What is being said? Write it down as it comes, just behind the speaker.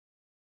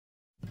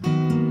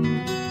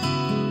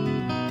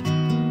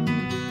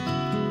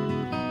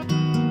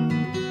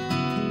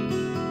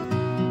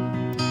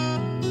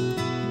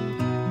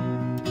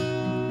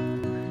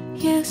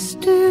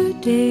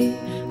day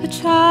a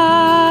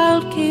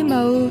child came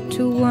out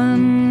to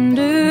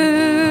wander,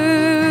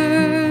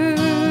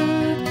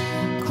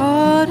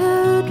 caught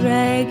a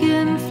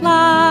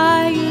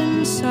dragonfly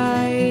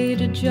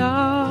inside a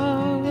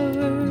jar.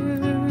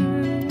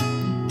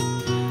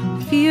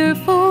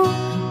 Fearful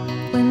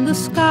when the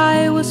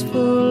sky was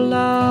full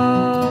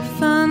of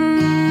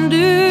thunder,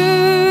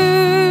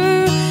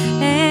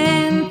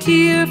 and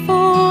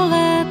tearful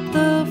at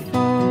the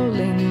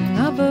falling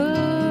of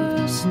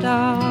a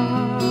star.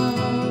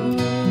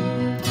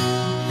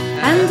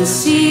 And the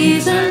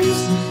seasons,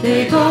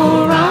 they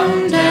go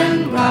round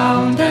and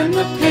round, and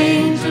the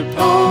painted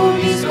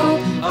ponies go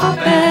up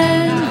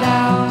and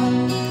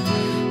down.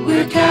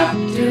 We're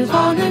captive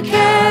on a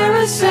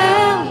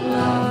carousel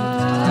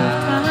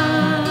of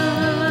time.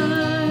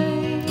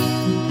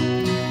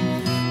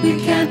 We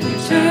can't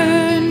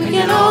return, we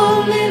can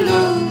only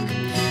look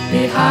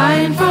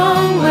behind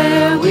from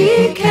where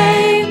we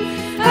came,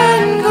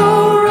 and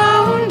go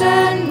round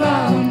and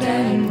round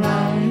and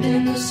round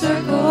in a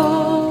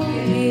circle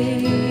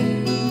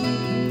game.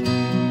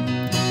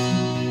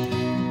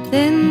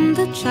 Then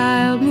the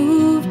child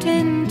moved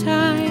 10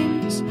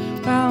 times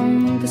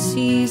round the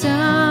seasons,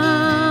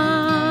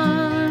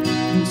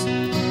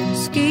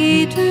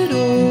 skated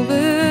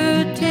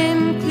over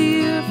 10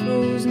 clear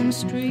frozen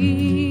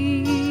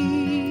streams.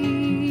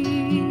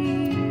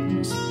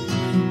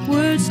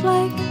 Words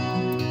like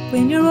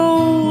when you're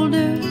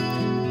older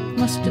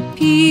must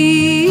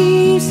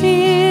appease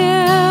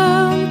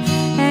him,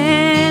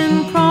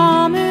 and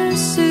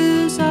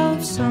promises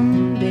of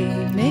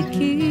someday make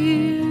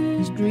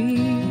his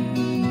dreams.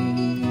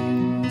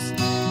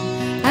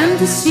 And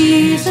the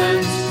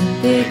seasons,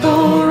 they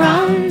go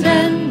round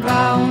and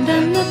round,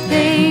 and the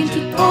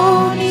painted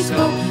ponies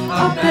go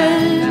up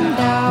and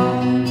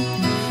down.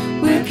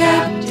 We're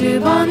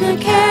captive on the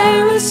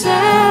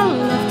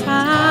carousel of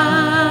time.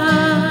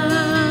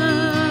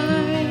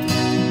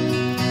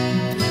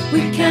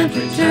 We can't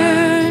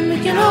return, we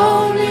can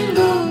only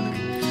look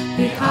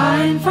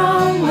behind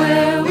from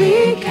where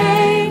we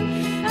came,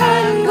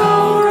 and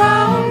go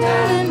round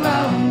and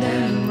round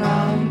and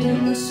round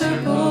in the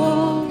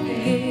circle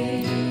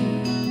game.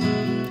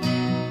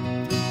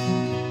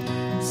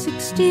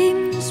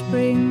 16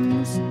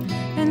 springs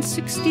and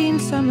 16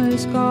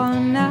 summers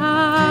gone now.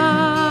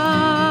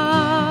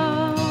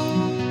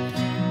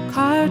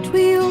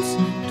 Cartwheels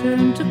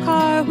turn to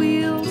car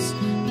wheels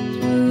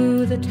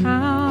through the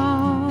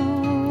town,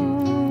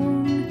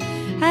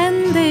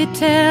 and they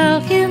tell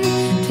him,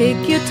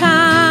 take your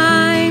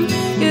time,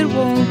 it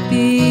won't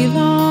be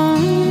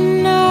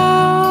long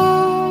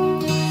now,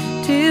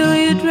 till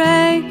you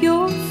drag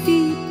your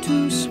feet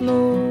too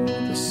slow,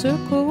 the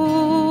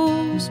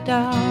circle's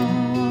down.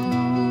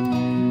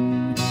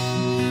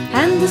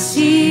 And the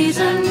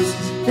seasons,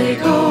 they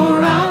go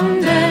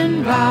round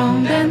and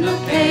round, and the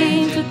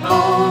painted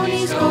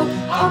ponies go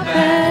up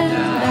and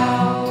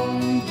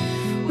down.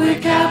 We're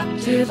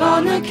captive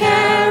on the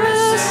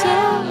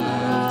carousel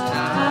of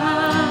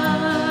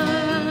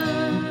time.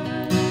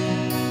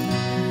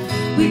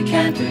 We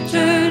can't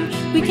return,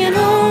 we can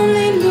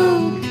only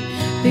look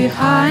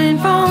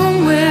behind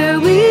from where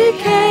we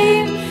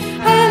came,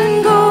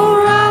 and go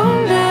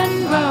round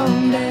and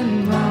round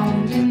and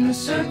round in the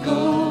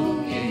circle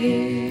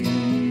game.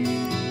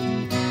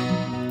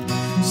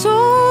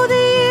 So the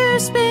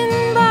years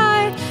spin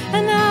by,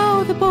 and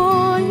now the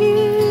boy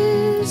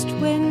is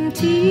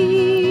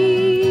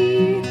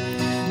 20.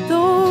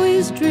 Though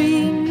his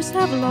dreams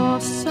have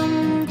lost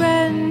some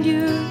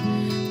grandeur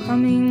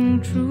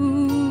coming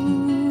true,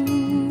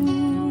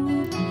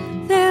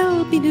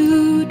 there'll be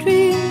new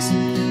dreams,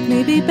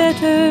 maybe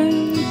better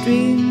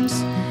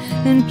dreams,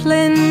 and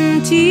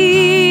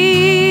plenty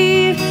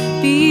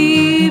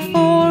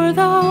before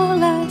the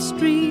last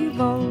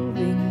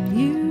revolving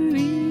year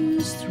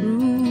is through.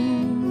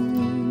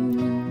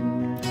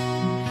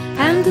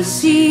 And the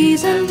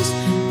seasons,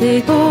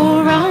 they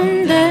go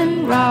round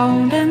and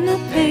round, and the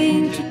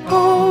painted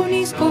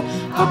ponies go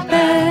up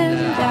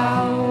and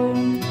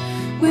down.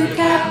 We're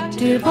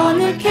captive on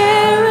the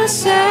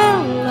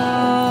carousel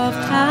of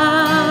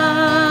time.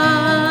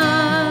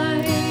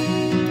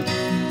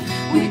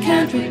 We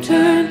can't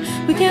return,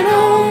 we can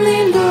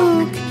only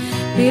look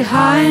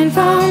behind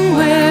from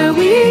where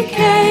we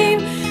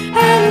came,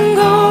 and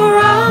go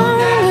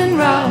round and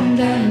round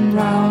and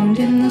round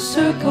in the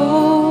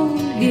circle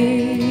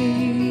game,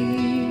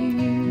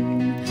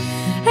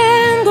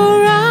 and go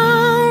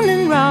round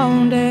and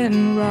round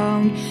and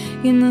round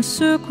in the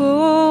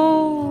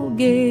circle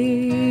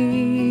game.